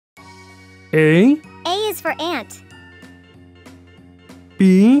A. A is for ant.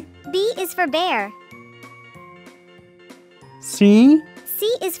 B. B is for bear. C. C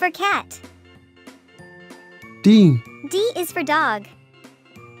is for cat. D. D is for dog.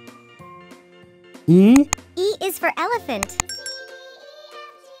 E. E is for elephant.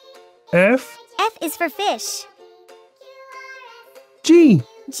 F. F is for fish. G.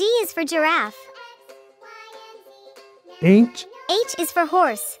 G is for giraffe. H. H is for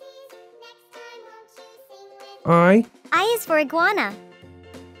horse. I. I is for iguana.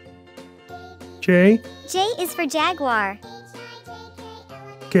 J. J is for jaguar.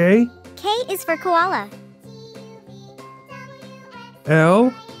 K. K is for koala.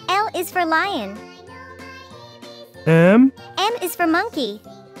 L. L is for lion. M. M is for monkey.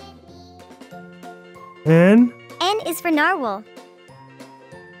 N. N is for narwhal.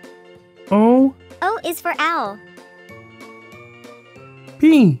 O. O is for owl.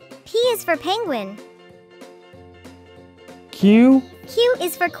 P. P is for penguin. Q. Q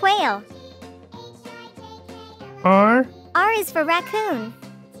is for quail. R. R is for raccoon.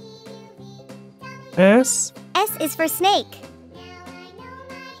 S. S is for snake.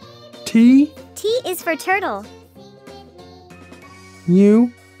 T. T is for turtle.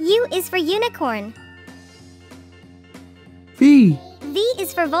 U. U is for unicorn. V. V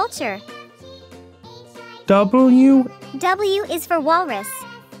is for vulture. W. W is for walrus.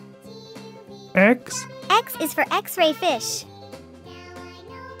 X. X is for X-ray fish.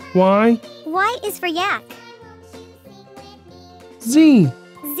 Y. Y is for yak. Z.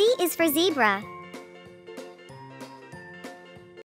 Z is for zebra.